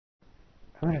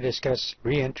I'm going to discuss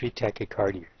reentry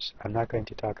tachycardias. I'm not going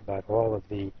to talk about all of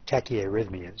the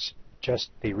tachyarrhythmias,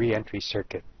 just the reentry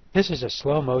circuit. This is a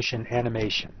slow motion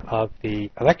animation of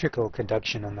the electrical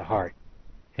conduction on the heart.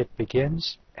 It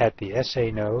begins at the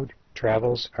SA node,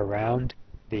 travels around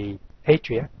the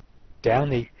atria,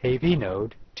 down the AV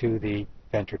node to the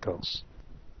ventricles,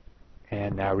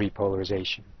 and now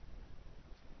repolarization.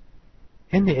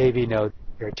 In the AV node,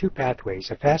 there are two pathways,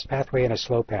 a fast pathway and a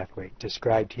slow pathway,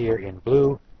 described here in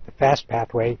blue, the fast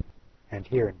pathway, and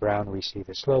here in brown we see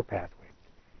the slow pathway.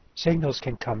 Signals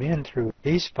can come in through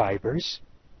these fibers,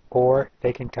 or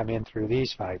they can come in through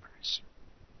these fibers.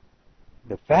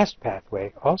 The fast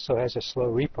pathway also has a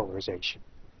slow repolarization,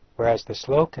 whereas the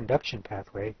slow conduction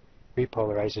pathway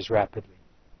repolarizes rapidly.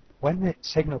 When the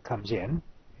signal comes in,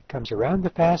 it comes around the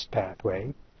fast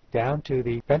pathway down to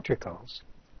the ventricles.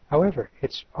 However,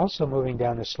 it's also moving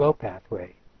down the slow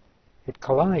pathway. It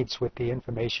collides with the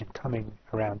information coming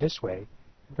around this way,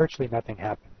 and virtually nothing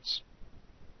happens.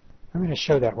 I'm going to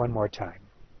show that one more time.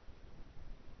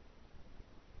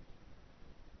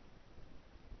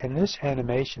 In this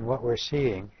animation, what we're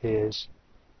seeing is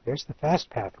there's the fast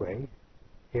pathway,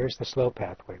 here's the slow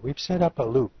pathway. We've set up a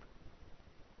loop.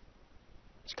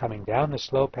 It's coming down the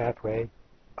slow pathway,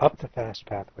 up the fast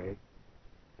pathway,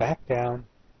 back down,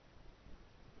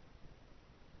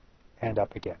 and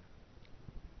up again.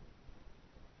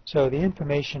 So the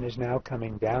information is now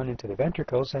coming down into the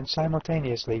ventricles and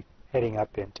simultaneously heading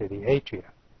up into the atria.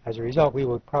 As a result, we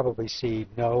will probably see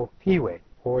no P wave,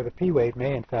 or the P wave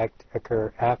may in fact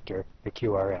occur after the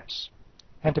QRS.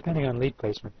 And depending on lead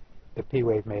placement, the P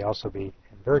wave may also be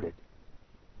inverted.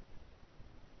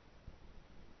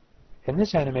 In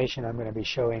this animation, I'm going to be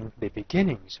showing the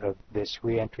beginnings of this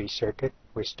reentry circuit.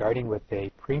 We're starting with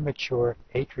a premature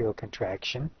atrial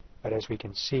contraction, but as we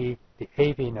can see, the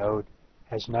AV node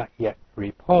has not yet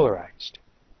repolarized.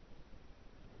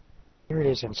 Here it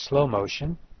is in slow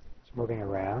motion. It's moving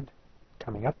around,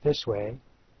 coming up this way,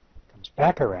 comes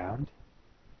back around,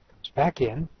 comes back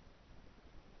in.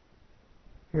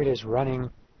 Here it is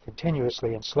running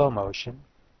continuously in slow motion.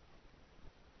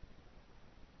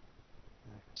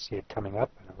 See it coming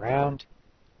up and around,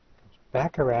 comes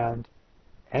back around,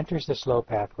 enters the slow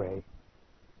pathway,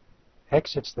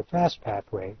 exits the fast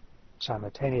pathway,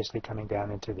 simultaneously coming down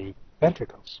into the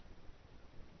ventricles.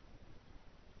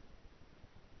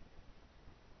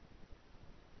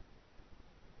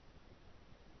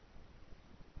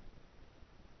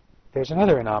 There's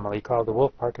another anomaly called the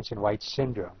Wolff-Parkinson-White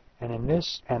Syndrome, and in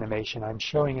this animation I'm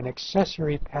showing an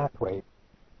accessory pathway.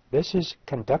 This is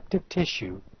conductive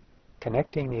tissue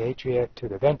connecting the atria to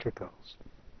the ventricles,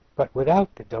 but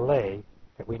without the delay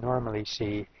that we normally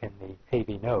see in the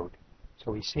AV node.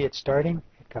 So we see it starting,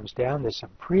 it comes down, there's some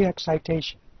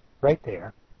pre-excitation right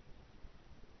there.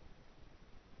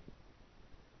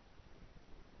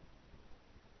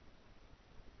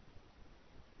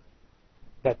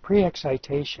 That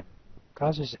pre-excitation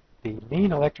causes the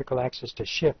mean electrical axis to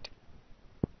shift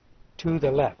to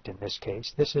the left in this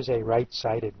case. This is a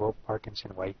right-sided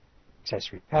Wolff-Parkinson-White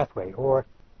accessory pathway, or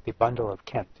the bundle of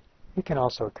Kent. It can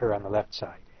also occur on the left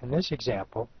side. In this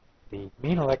example, the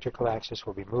mean electrical axis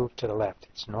will be moved to the left.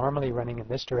 It's normally running in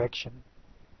this direction,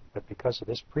 but because of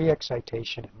this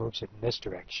pre-excitation, it moves it in this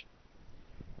direction.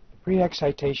 The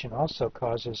pre-excitation also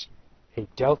causes a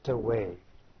delta wave.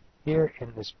 Here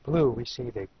in this blue, we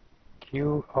see the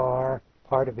QR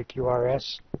part of the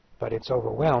QRS, but it's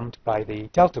overwhelmed by the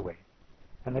delta wave.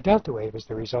 And the delta wave is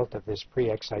the result of this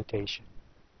pre-excitation.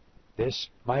 This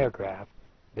myograph,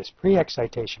 this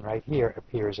pre-excitation right here,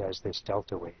 appears as this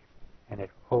delta wave, and it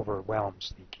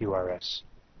overwhelms the QRS,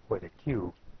 or the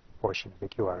Q portion of the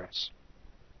QRS.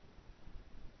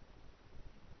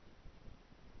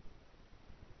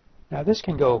 Now this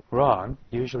can go wrong,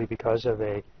 usually because of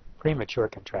a premature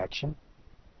contraction.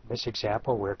 In this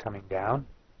example, we're coming down.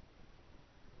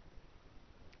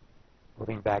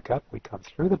 Moving back up, we come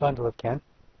through the bundle of Kent,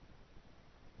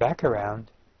 back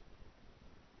around,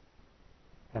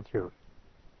 and through.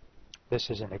 This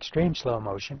is in extreme slow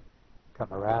motion.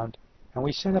 Come around, and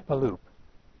we set up a loop.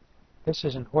 This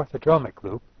is an orthodromic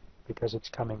loop because it's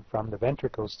coming from the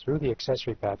ventricles through the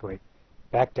accessory pathway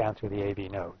back down through the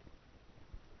AV node.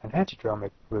 An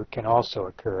antidromic route can also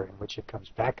occur, in which it comes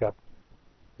back up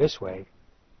this way,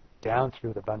 down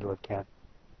through the bundle of Kent,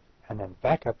 and then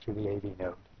back up through the AV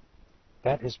node.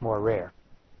 That is more rare.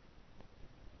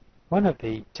 One of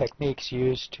the techniques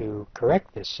used to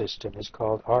correct this system is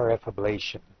called RF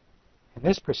ablation. In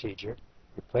this procedure,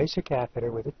 we place a catheter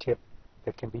with a tip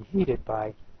that can be heated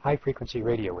by high-frequency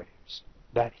radio waves.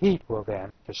 That heat will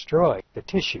then destroy the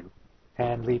tissue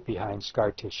and leave behind scar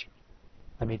tissue.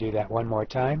 Let me do that one more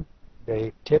time.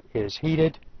 The tip is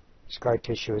heated, scar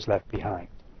tissue is left behind.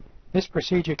 This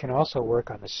procedure can also work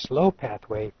on the slow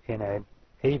pathway in an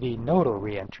AV nodal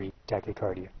reentry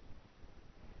tachycardia.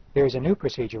 There is a new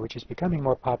procedure which is becoming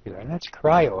more popular, and that's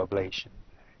cryoablation.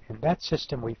 In that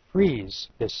system, we freeze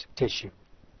this tissue.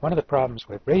 One of the problems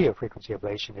with radiofrequency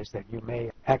ablation is that you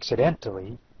may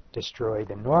accidentally destroy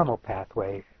the normal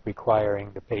pathway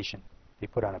requiring the patient be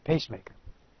put on a pacemaker.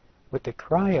 With the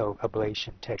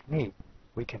cryoablation technique,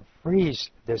 we can freeze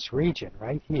this region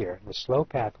right here, the slow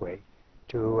pathway,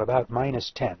 to about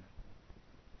 -10.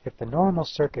 If the normal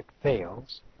circuit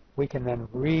fails, we can then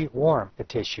re-warm the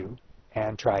tissue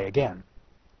and try again.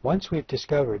 Once we've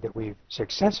discovered that we've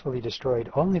successfully destroyed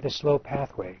only the slow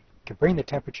pathway, we can bring the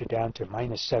temperature down to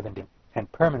 -70 and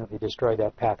permanently destroy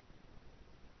that pathway.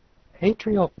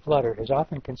 Atrial flutter is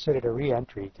often considered a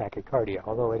reentry tachycardia,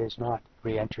 although it is not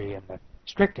reentry in the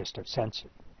strictest of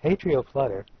senses. Atrial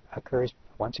flutter occurs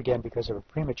once again because of a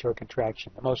premature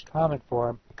contraction. The most common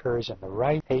form occurs in the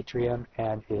right atrium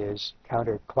and is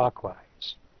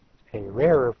counterclockwise. A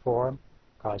rarer form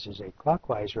causes a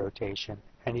clockwise rotation,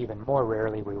 and even more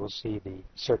rarely we will see the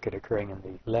circuit occurring in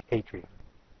the left atrium.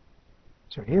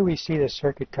 So here we see the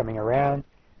circuit coming around,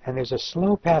 and there's a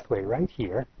slow pathway right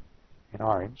here in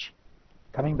orange,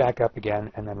 coming back up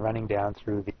again and then running down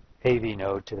through the AV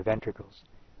node to the ventricles.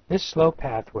 This slow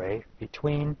pathway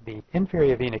between the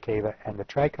inferior vena cava and the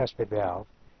tricuspid valve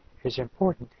is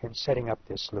important in setting up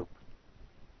this loop.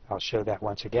 I'll show that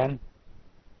once again.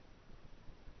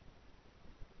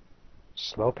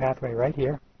 Slow pathway right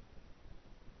here,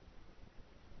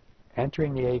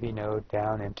 entering the AV node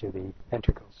down into the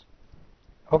ventricles.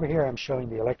 Over here I'm showing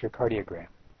the electrocardiogram.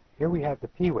 Here we have the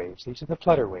P waves. These are the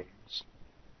flutter waves.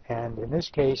 And in this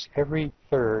case, every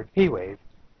third P wave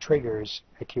triggers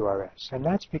a QRS. And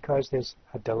that's because there's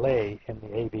a delay in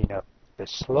the AV node. The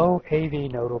slow AV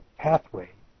nodal pathway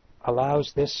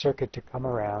allows this circuit to come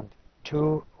around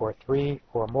 2 or 3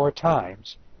 or more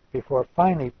times before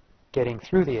finally getting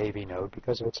through the AV node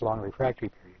because of its long refractory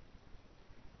period.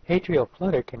 Atrial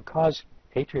flutter can cause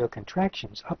atrial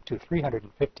contractions up to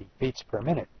 350 beats per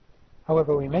minute.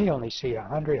 However, we may only see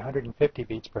 100-150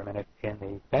 beats per minute in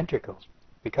the ventricles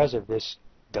because of this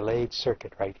delayed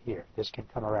circuit right here. This can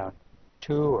come around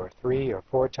 2 or 3 or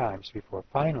 4 times before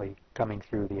finally coming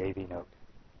through the AV node.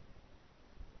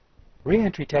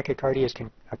 Reentry tachycardias can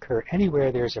occur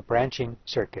anywhere there's a branching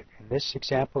circuit. In this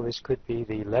example, this could be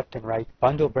the left and right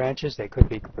bundle branches. They could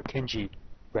be Purkinje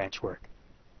branch work.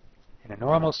 In a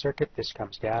normal circuit, this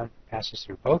comes down, passes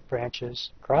through both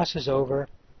branches, crosses over,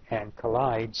 and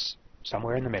collides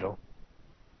somewhere in the middle.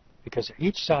 Because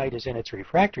each side is in its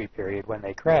refractory period, when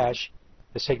they crash,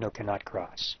 the signal cannot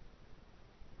cross.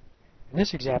 In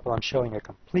this example, I'm showing a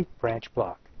complete branch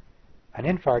block. An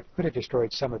infarct could have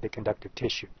destroyed some of the conductive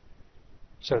tissue.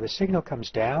 So the signal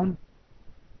comes down,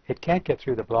 it can't get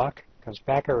through the block, comes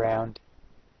back around,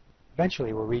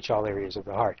 eventually will reach all areas of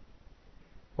the heart.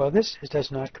 Well, this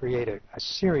does not create a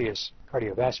serious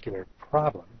cardiovascular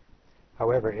problem.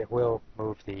 However, it will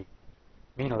move the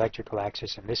mean electrical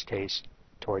axis, in this case,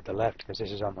 toward the left, because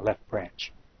this is on the left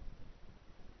branch.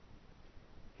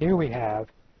 Here we have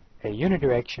a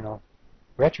unidirectional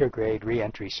retrograde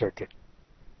reentry circuit.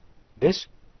 This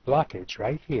blockage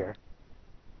right here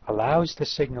allows the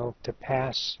signal to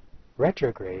pass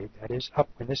retrograde, that is up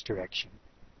in this direction,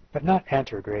 but not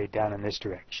anterograde down in this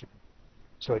direction.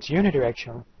 So it's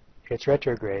unidirectional, it's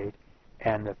retrograde,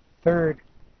 and the third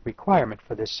requirement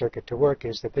for this circuit to work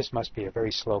is that this must be a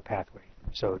very slow pathway.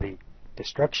 So the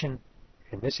destruction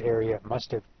in this area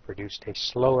must have produced a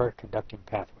slower conducting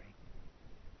pathway.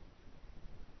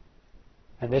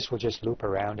 And this will just loop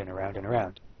around and around and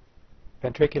around.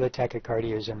 Ventricular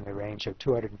tachycardias in the range of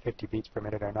 250 beats per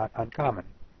minute are not uncommon.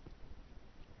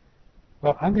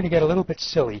 Well, I'm going to get a little bit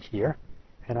silly here,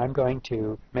 and I'm going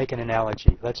to make an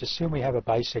analogy. Let's assume we have a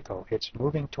bicycle. It's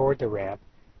moving toward the ramp.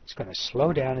 It's going to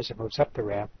slow down as it moves up the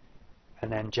ramp,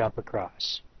 and then jump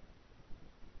across.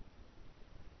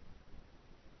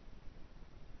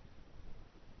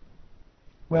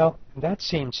 Well, that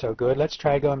seemed so good. Let's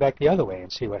try going back the other way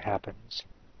and see what happens.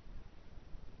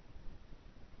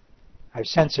 I've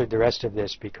censored the rest of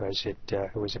this because it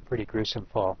was a pretty gruesome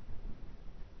fall.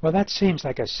 Well, that seems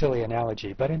like a silly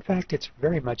analogy, but in fact it's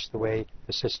very much the way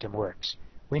the system works.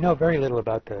 We know very little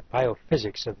about the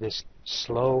biophysics of this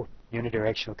slow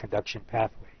unidirectional conduction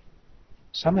pathway.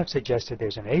 Some have suggested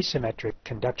there's an asymmetric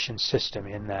conduction system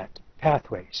in that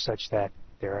pathway, such that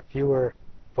there are fewer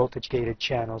voltage-gated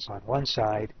channels on one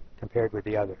side compared with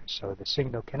the other, so the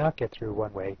signal cannot get through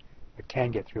one way, but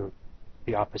can get through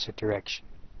the opposite direction.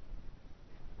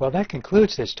 Well, that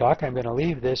concludes this talk. I'm going to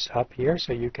leave this up here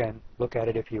so you can look at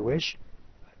it if you wish,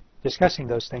 discussing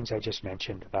those things I just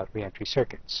mentioned about reentry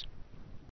circuits.